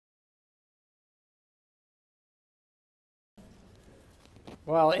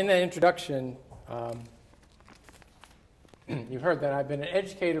Well, in the introduction, you heard that I've been an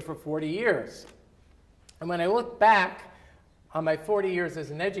educator for 40 years. And when I look back on my 40 years as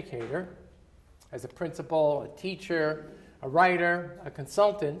an educator, as a principal, a teacher, a writer, a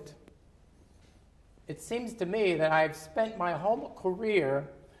consultant, it seems to me that I've spent my whole career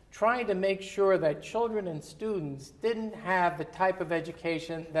trying to make sure that children and students didn't have the type of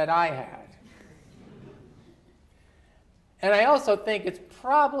education that I had. And I also think it's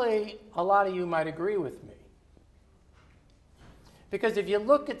probably a lot of you might agree with me. Because if you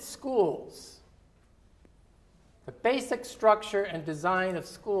look at schools, the basic structure and design of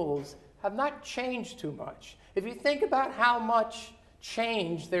schools have not changed too much. If you think about how much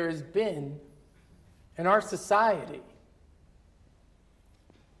change there has been in our society,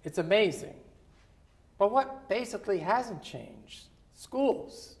 it's amazing. But what basically hasn't changed?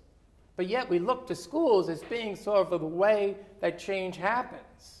 Schools. But yet we look to schools as being sort of the way that change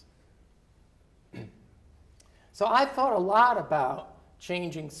happens. So I've thought a lot about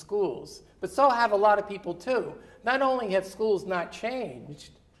changing schools, but so have a lot of people too. Not only have schools not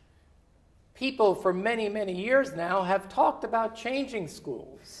changed, people for many, many years now have talked about changing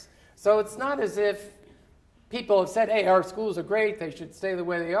schools. So it's not as if people have said, hey, our schools are great, they should stay the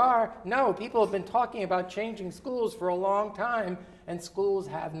way they are. No, people have been talking about changing schools for a long time, and schools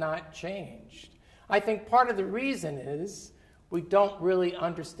have not changed. I think part of the reason is we don't really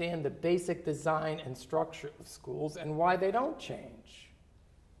understand the basic design and structure of schools and why they don't change.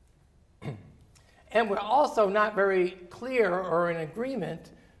 And we're also not very clear or in agreement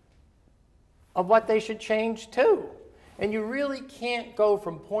of what they should change to. And you really can't go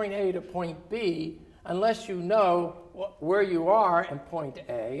from point A to point B unless you know where you are in point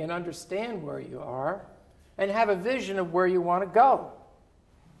A and understand where you are and have a vision of where you want to go.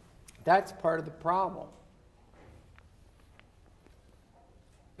 That's part of the problem.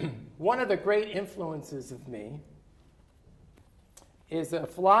 One of the great influences of me is a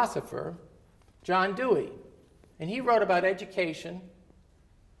philosopher, John Dewey. And he wrote about education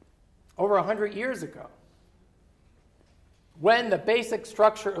over 100 years ago, when the basic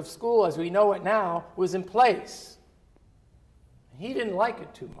structure of school as we know it now was in place. He didn't like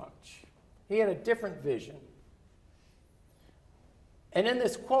it too much. He had a different vision. And in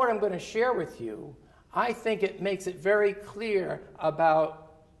this quote I'm going to share with you, I think it makes it very clear about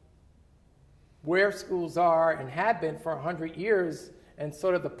where schools are and have been for 100 years and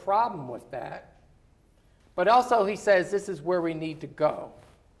sort of the problem with that. But also he says this is where we need to go.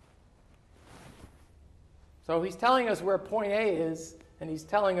 So he's telling us where point A is, and he's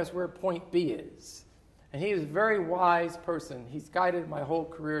telling us where point B is. And he is a very wise person. He's guided my whole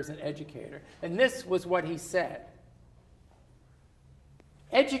career as an educator. And this was what he said.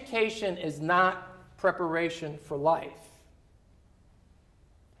 Education is not preparation for life.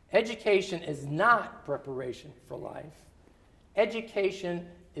 Education is not preparation for life. Education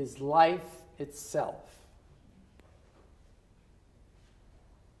is life itself.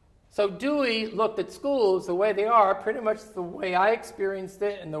 So Dewey looked at schools the way they are, pretty much the way I experienced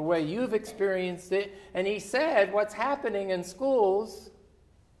it and the way you've experienced it, and he said what's happening in schools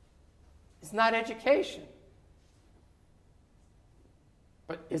is not education.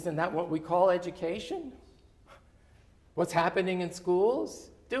 But isn't that what we call education? What's happening in schools?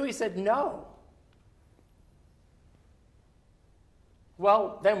 Dewey said no.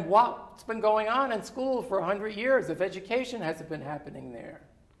 Well, then what's been going on in school for 100 years if education hasn't been happening there?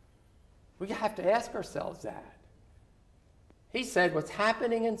 We have to ask ourselves that. He said what's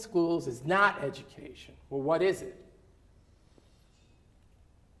happening in schools is not education. Well, what is it?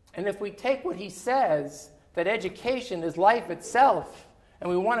 And if we take what he says, that education is life itself, and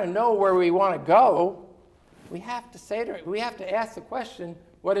we want to know where we want to go, we have to ask the question,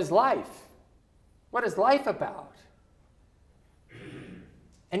 what is life? What is life about?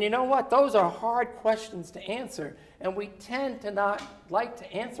 And you know what? Those are hard questions to answer. And we tend to not like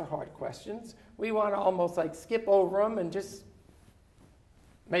to answer hard questions. We want to almost like skip over them and just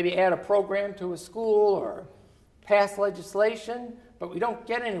maybe add a program to a school or pass legislation. But we don't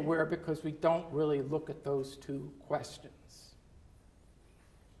get anywhere because we don't really look at those two questions.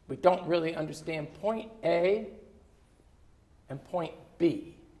 We don't really understand point A and point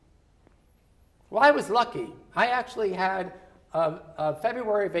B. Well, I was lucky. I actually had a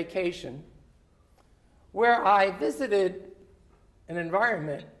February vacation where I visited an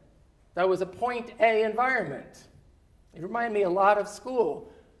environment that was a point A environment. It reminded me a lot of school.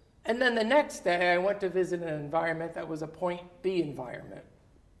 And then the next day I went to visit an environment that was a point B environment,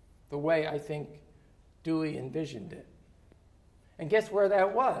 the way I think Dewey envisioned it. And guess where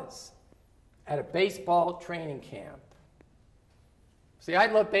that was? At a baseball training camp. See, I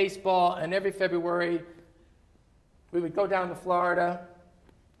love baseball, and every February we would go down to Florida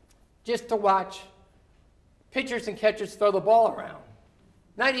just to watch pitchers and catchers throw the ball around.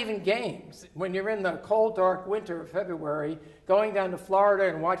 Not even games. When you're in the cold, dark winter of February, going down to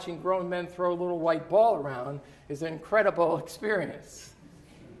Florida and watching grown men throw a little white ball around is an incredible experience.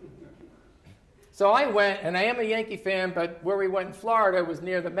 So I went, and I am a Yankee fan, but where we went in Florida was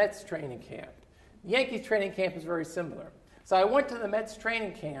near the Mets training camp. The Yankees training camp is very similar. So I went to the Mets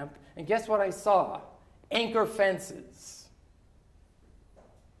training camp, and guess what I saw? Anchor fences.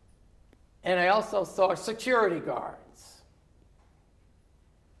 And I also saw security guards.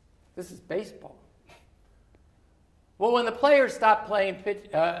 This is baseball. Well, when the players stopped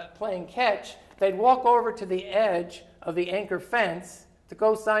playing catch, they'd walk over to the edge of the anchor fence to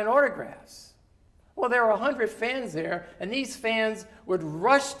go sign autographs. Well, there were 100 fans there, and these fans would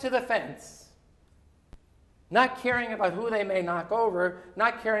rush to the fence, not caring about who they may knock over,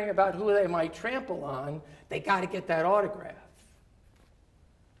 not caring about who they might trample on. They got to get that autograph.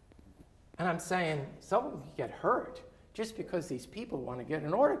 And I'm saying, someone could get hurt just because these people want to get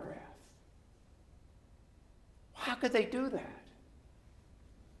an autograph. How could they do that?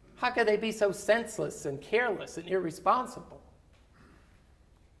 How could they be so senseless and careless and irresponsible?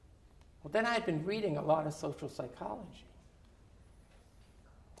 Well, then I had been reading a lot of social psychology.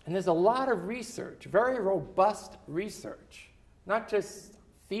 And there's a lot of research, very robust research, not just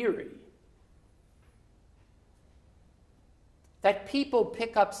theory, that people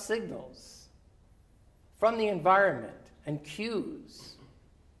pick up signals from the environment and cues,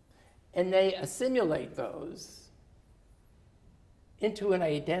 and they assimilate those into an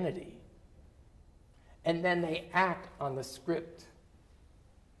identity, and then they act on the script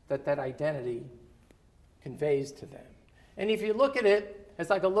that that identity conveys to them. And if you look at it as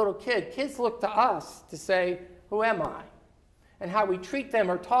like a little kid, kids look to us to say, who am I? And how we treat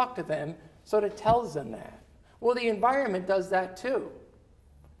them or talk to them sort of tells them that. Well, the environment does that too.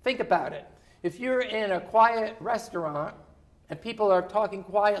 Think about it. If you're in a quiet restaurant and people are talking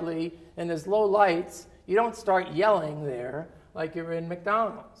quietly and there's low lights, you don't start yelling there like you're in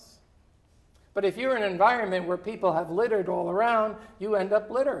McDonald's. But if you're in an environment where people have littered all around, you end up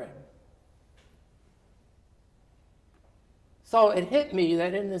littering. So it hit me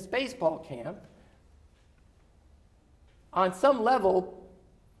that in this baseball camp, on some level,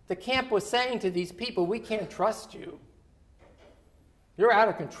 the camp was saying to these people, we can't trust you. You're out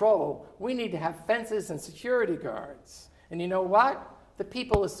of control. We need to have fences and security guards. And you know what? The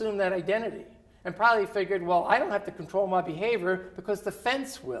people assumed that identity and probably figured, well, I don't have to control my behavior because the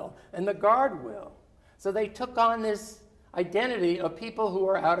fence will and the guard will. So they took on this identity of people who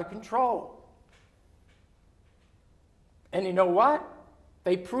are out of control. And you know what?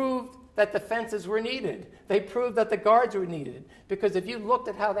 They proved that the fences were needed. They proved that the guards were needed. Because if you looked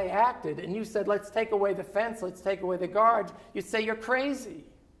at how they acted and you said, let's take away the fence, let's take away the guards, you'd say you're crazy.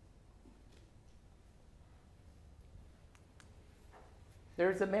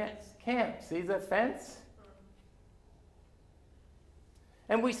 There's a man's camp. See the fence?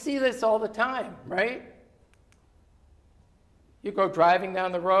 And we see this all the time, right? You go driving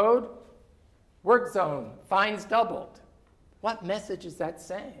down the road, work zone, fines doubled. What message is that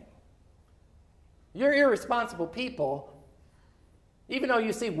saying? You're irresponsible people. Even though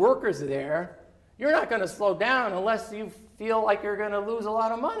you see workers there, you're not going to slow down unless you feel like you're going to lose a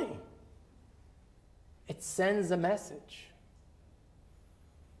lot of money. It sends a message.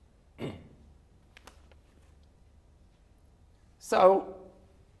 So,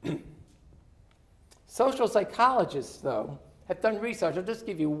 social psychologists, though, have done research. I'll just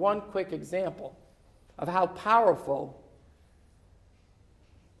give you one quick example of how powerful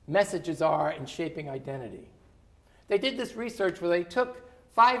messages are in shaping identity. They did this research where they took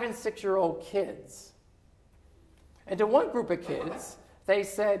 5- and 6-year-old kids. And to one group of kids, they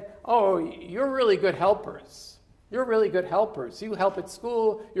said, oh, you're really good helpers. You're really good helpers. You help at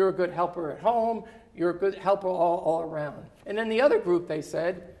school. You're a good helper at home. You're a good helper all around. And in the other group, they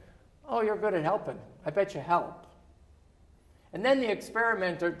said, oh, you're good at helping. I bet you help. And then the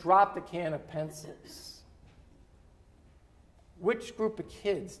experimenter dropped a can of pencils. Which group of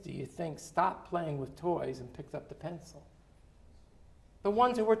kids do you think stopped playing with toys and picked up the pencil? The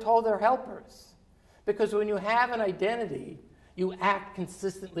ones who were told they're helpers. Because when you have an identity, you act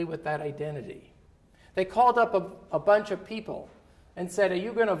consistently with that identity. They called up a bunch of people and said, are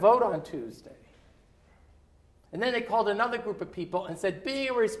you going to vote on Tuesday? And then they called another group of people and said, being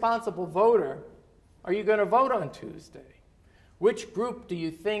a responsible voter, are you going to vote on Tuesday? Which group do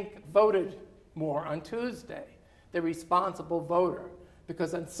you think voted more on Tuesday? The responsible voter.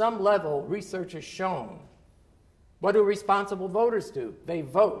 Because on some level, research has shown What do responsible voters do? They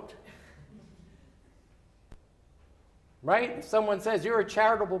vote. Right? If someone says you're a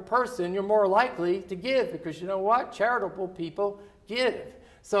charitable person, you're more likely to give because you know what? Charitable people give.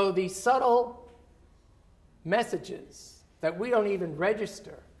 So these subtle messages that we don't even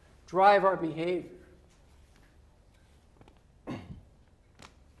register drive our behavior.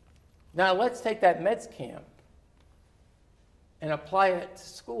 Now let's take that Meds camp and apply it to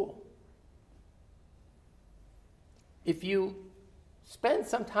school. If you spend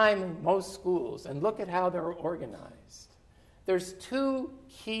some time in most schools and look at how they're organized, there's two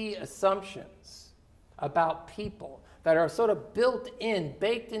key assumptions about people that are sort of built in,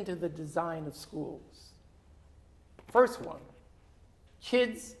 baked into the design of schools. First one,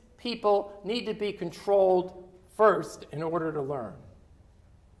 kids, people need to be controlled first in order to learn.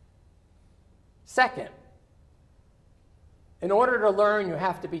 Second, in order to learn, you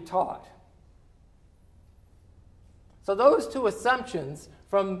have to be taught. So those two assumptions,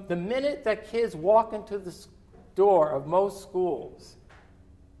 from the minute that kids walk into the door of most schools,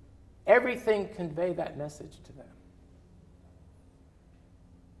 everything convey that message to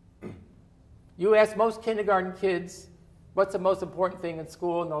them. You ask most kindergarten kids, what's the most important thing in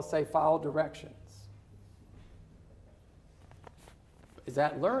school? And they'll say, follow directions. Is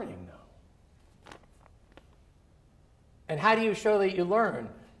that learning, though? And how do you show that you learn?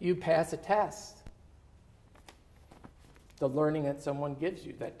 You pass a test. The learning that someone gives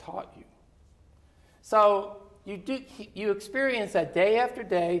you, that taught you. So you experience that day after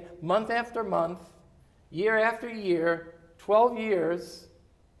day, month after month, year after year, 12 years,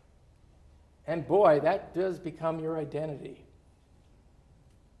 and boy, that does become your identity.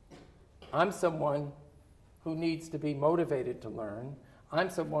 I'm someone who needs to be motivated to learn. I'm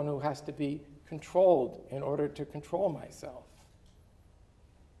someone who has to be controlled in order to control myself.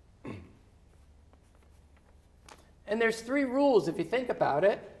 And there's 3 rules, if you think about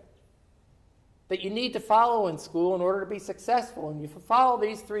it, that you need to follow in school in order to be successful. And if you follow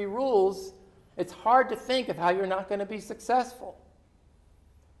these 3 rules, it's hard to think of how you're not going to be successful.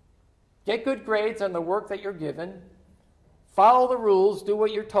 Get good grades on the work that you're given. Follow the rules, do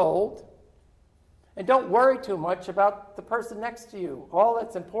what you're told. And don't worry too much about the person next to you. All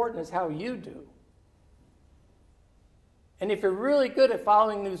that's important is how you do. And if you're really good at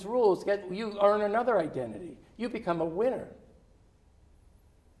following these rules, you earn another identity. You become a winner.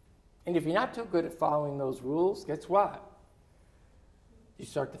 And if you're not too good at following those rules, guess what? You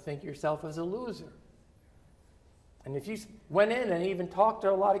start to think of yourself as a loser. And if you went in and even talked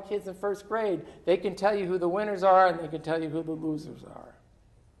to a lot of kids in first grade, they can tell you who the winners are and they can tell you who the losers are.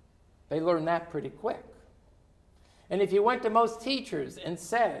 They learn that pretty quick. And if you went to most teachers and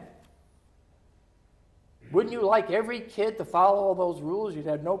said, wouldn't you like every kid to follow all those rules? You'd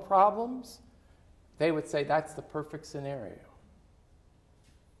have no problems. They would say that's the perfect scenario.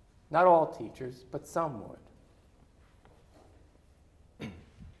 Not all teachers, but some would.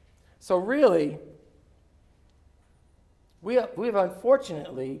 So really, we've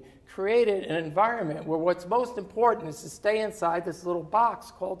unfortunately created an environment where what's most important is to stay inside this little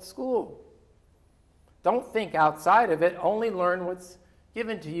box called school. Don't think outside of it, only learn what's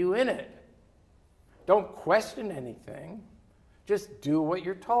given to you in it. Don't question anything, just do what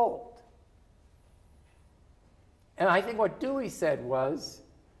you're told. And I think what Dewey said was,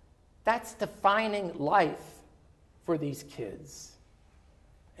 that's defining life for these kids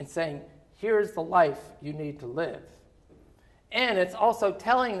and saying, here's the life you need to live. And it's also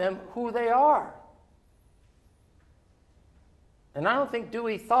telling them who they are. And I don't think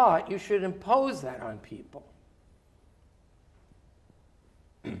Dewey thought you should impose that on people.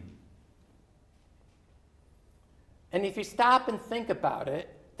 And if you stop and think about it,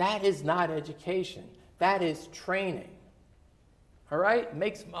 that is not education. That is training. All right? It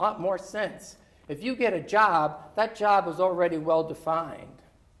makes a lot more sense. If you get a job, that job is already well defined.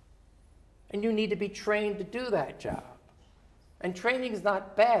 And you need to be trained to do that job. And training is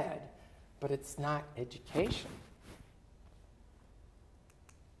not bad, but it's not education.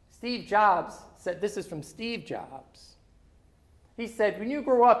 Steve Jobs said, this is from Steve Jobs. He said, when you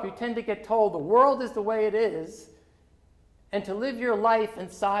grow up, you tend to get told the world is the way it is, and to live your life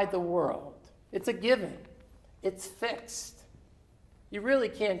inside the world. It's a given. It's fixed. You really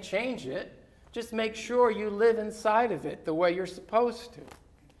can't change it. Just make sure you live inside of it the way you're supposed to.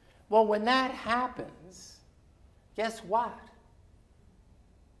 Well, when that happens, guess what?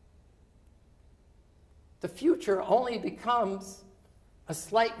 The future only becomes a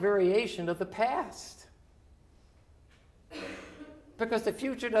slight variation of the past. Because the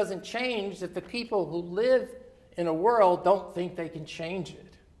future doesn't change if the people who live in a world don't think they can change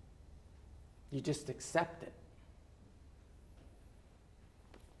it. You just accept it.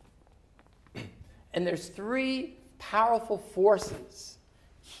 And there's three powerful forces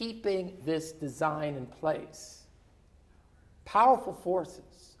keeping this design in place. Powerful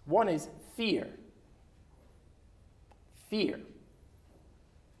forces. One is fear. Fear.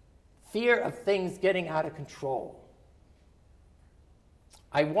 Fear of things getting out of control.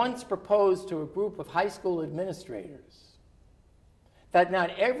 I once proposed to a group of high school administrators that not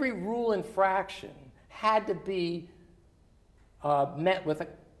every rule infraction had to be met with a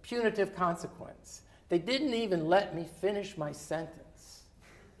punitive consequence. They didn't even let me finish my sentence.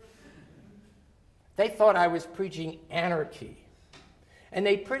 They thought I was preaching anarchy. And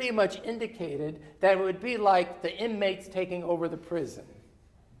they pretty much indicated that it would be like the inmates taking over the prison.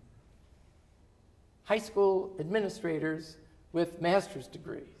 High school administrators with master's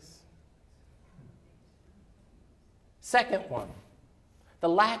degrees. Second one, the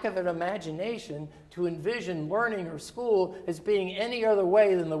lack of an imagination to envision learning or school as being any other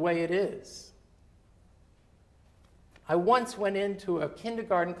way than the way it is. I once went into a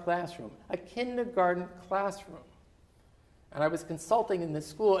kindergarten classroom, and I was consulting in this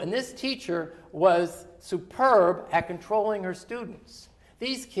school, and this teacher was superb at controlling her students.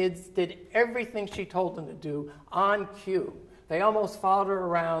 These kids did everything she told them to do on cue. They almost followed her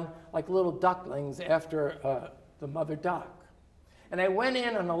around like little ducklings after the mother duck. And I went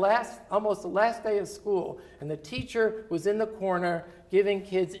in on almost the last day of school, and the teacher was in the corner giving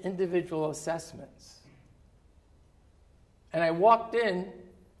kids individual assessments. And I walked in,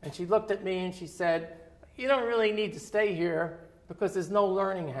 and she looked at me and she said, "You don't really need to stay here because there's no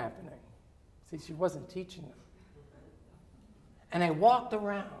learning happening." See, she wasn't teaching them. And I walked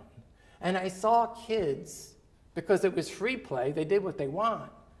around, and I saw kids, because it was free play, they did what they want.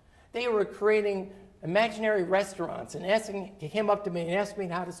 They were creating imaginary restaurants and he came up to me and asked me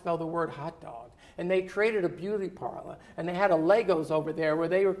how to spell the word hot dog. And they created a beauty parlor, and they had a Legos over there where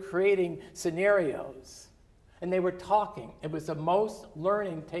they were creating scenarios. And they were talking. It was the most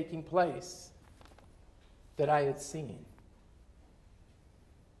learning taking place that I had seen.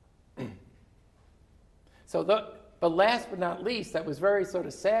 But last but not least, that was very sort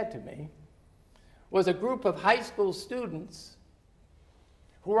of sad to me, was a group of high school students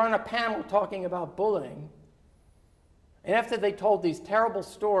who were on a panel talking about bullying. And after they told these terrible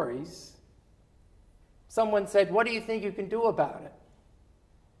stories, someone said, "What do you think you can do about it?"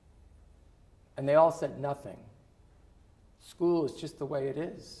 And they all said nothing. School is just the way it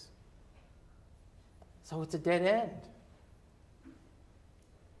is. So it's a dead end.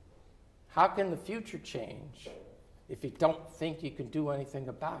 How can the future change if you don't think you can do anything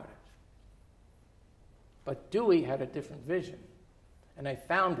about it? But Dewey had a different vision, and I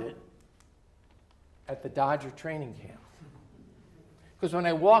found it at the Dodger training camp. Because when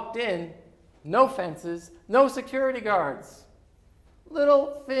I walked in, no fences, no security guards,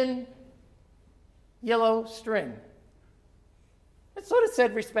 little thin yellow string. It sort of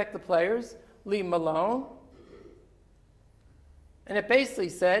said, respect the players, leave them alone. And it basically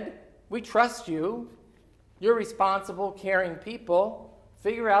said, we trust you, you're responsible, caring people,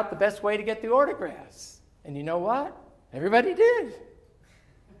 figure out the best way to get the autographs. And you know what? Everybody did.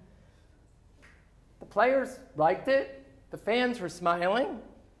 The players liked it, the fans were smiling,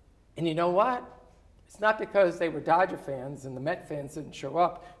 and you know what? It's not because they were Dodger fans and the Met fans didn't show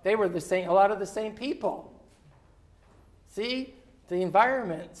up. They were a lot of the same people. See, the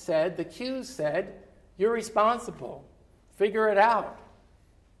environment said, the cues said, you're responsible. Figure it out.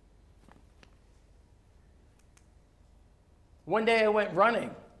 One day I went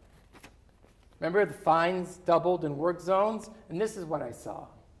running. Remember, the fines doubled in work zones? And this is what I saw.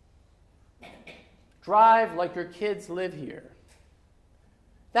 Drive like your kids live here.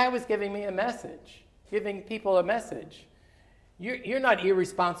 That was giving me a message, giving people a message. You're not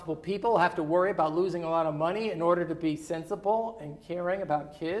irresponsible people who have to worry about losing a lot of money in order to be sensible and caring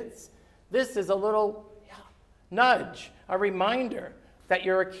about kids. This is a little nudge, a reminder that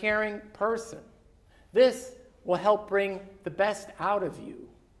you're a caring person. This will help bring the best out of you.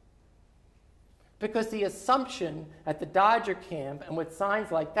 Because the assumption at the Dodger camp and with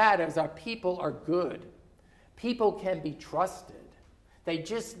signs like that is our people are good. People can be trusted. They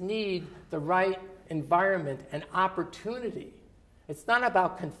just need the right environment and opportunity. It's not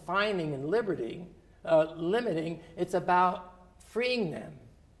about confining and limiting. It's about freeing them.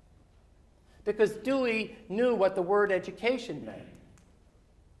 Because Dewey knew what the word education meant.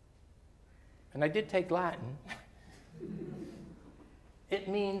 And I did take Latin. It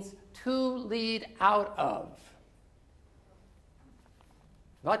means to lead out of.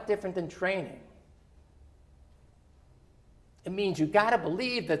 Not different than training. It means you got to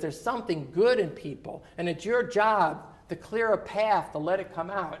believe that there's something good in people, and it's your job to clear a path, to let it come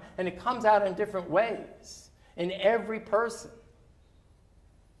out. And it comes out in different ways in every person.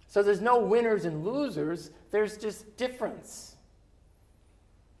 So there's no winners and losers. There's just difference.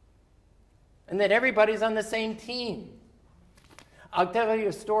 And that everybody's on the same team. I'll tell you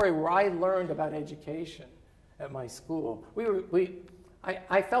a story where I learned about education at my school.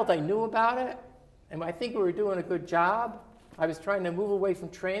 I felt I knew about it, and I think we were doing a good job. I was trying to move away from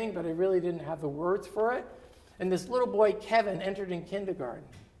training, but I really didn't have the words for it. And this little boy, Kevin, entered in kindergarten.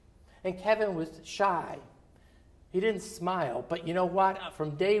 And Kevin was shy. He didn't smile, but you know what?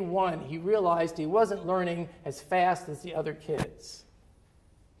 From day one, he realized he wasn't learning as fast as the other kids.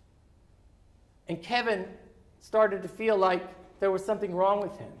 And Kevin started to feel like there was something wrong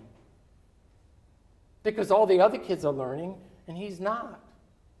with him. Because all the other kids are learning, and he's not.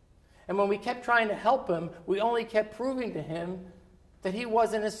 And when we kept trying to help him, we only kept proving to him that he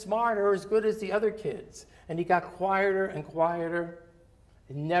wasn't as smart or as good as the other kids. And he got quieter and quieter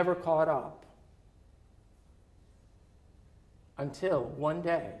and never caught up. Until one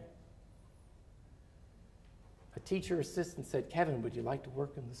day, a teacher assistant said, "Kevin, would you like to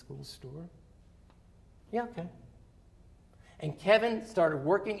work in the school store?" "Yeah, okay." And Kevin started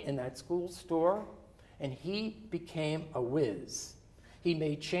working in that school store, and he became a whiz. He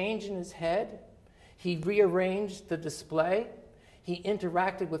made change in his head. He rearranged the display. He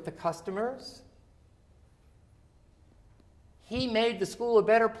interacted with the customers. He made the school a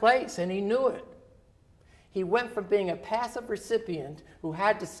better place, and he knew it. He went from being a passive recipient who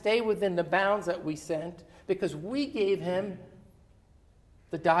had to stay within the bounds that we sent because we gave him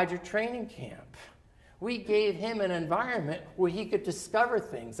the Dodger training camp. We gave him an environment where he could discover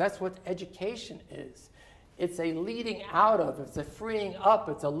things. That's what education is. It's a leading out of, it's a freeing up,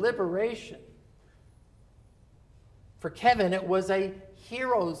 it's a liberation. For Kevin, it was a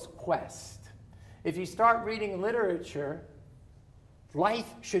hero's quest. If you start reading literature,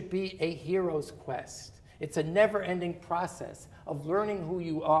 life should be a hero's quest. It's a never-ending process of learning who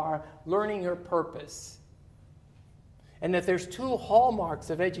you are, learning your purpose. And that there's two hallmarks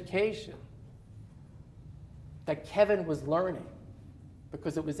of education that Kevin was learning,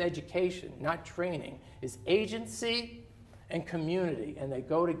 because it was education, not training, is agency and community, and they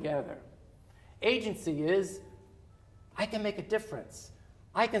go together. Agency is, I can make a difference.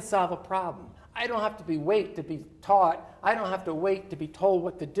 I can solve a problem. I don't have to wait to be taught. I don't have to wait to be told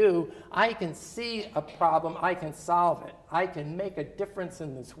what to do. I can see a problem. I can solve it. I can make a difference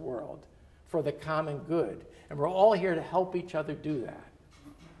in this world for the common good. And we're all here to help each other do that.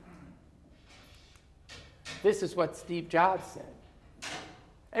 This is what Steve Jobs said.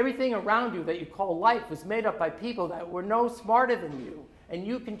 Everything around you that you call life was made up by people that were no smarter than you. And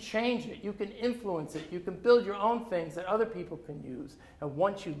you can change it. You can influence it. You can build your own things that other people can use. And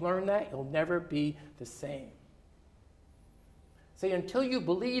once you learn that, you'll never be the same. See, until you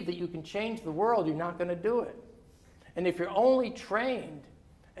believe that you can change the world, you're not going to do it. And if you're only trained,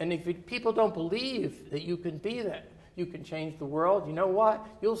 and if people don't believe that you can be that, you can change the world, you know what?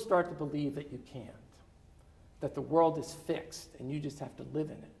 You'll start to believe that you can't. That the world is fixed, and you just have to live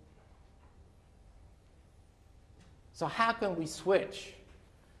in it. So how can we switch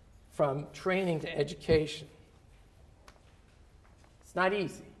from training to education? It's not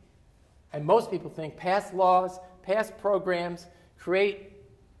easy. And most people think pass laws, pass programs, create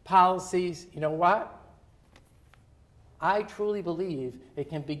policies. You know what? I truly believe it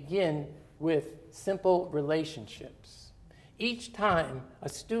can begin with simple relationships. Each time a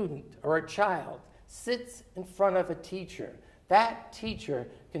student or a child sits in front of a teacher, that teacher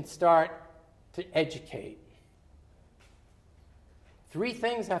can start to educate. 3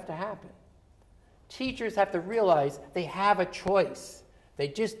 things have to happen. Teachers have to realize they have a choice. They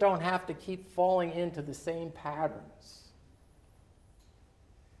just don't have to keep falling into the same patterns.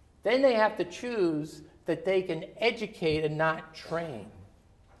 Then they have to choose that they can educate and not train.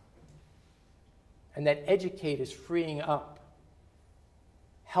 And that educate is freeing up,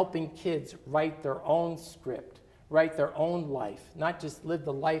 helping kids write their own script, write their own life, not just live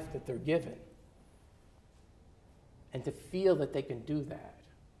the life that they're given. And to feel that they can do that.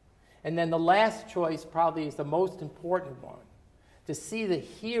 And then the last choice probably is the most important one, to see the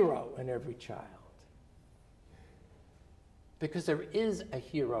hero in every child. Because there is a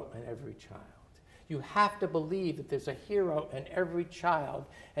hero in every child. You have to believe that there's a hero in every child,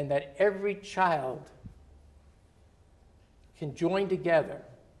 and that every child can join together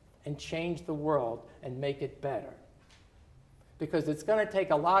and change the world and make it better. Because it's going to take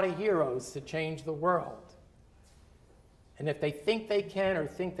a lot of heroes to change the world. And if they think they can or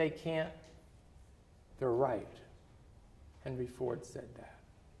think they can't, they're right. Henry Ford said that.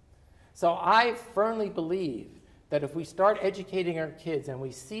 So I firmly believe that if we start educating our kids and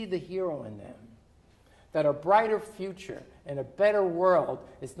we see the hero in them, that a brighter future and a better world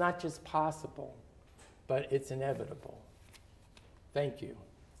is not just possible, but it's inevitable. Thank you.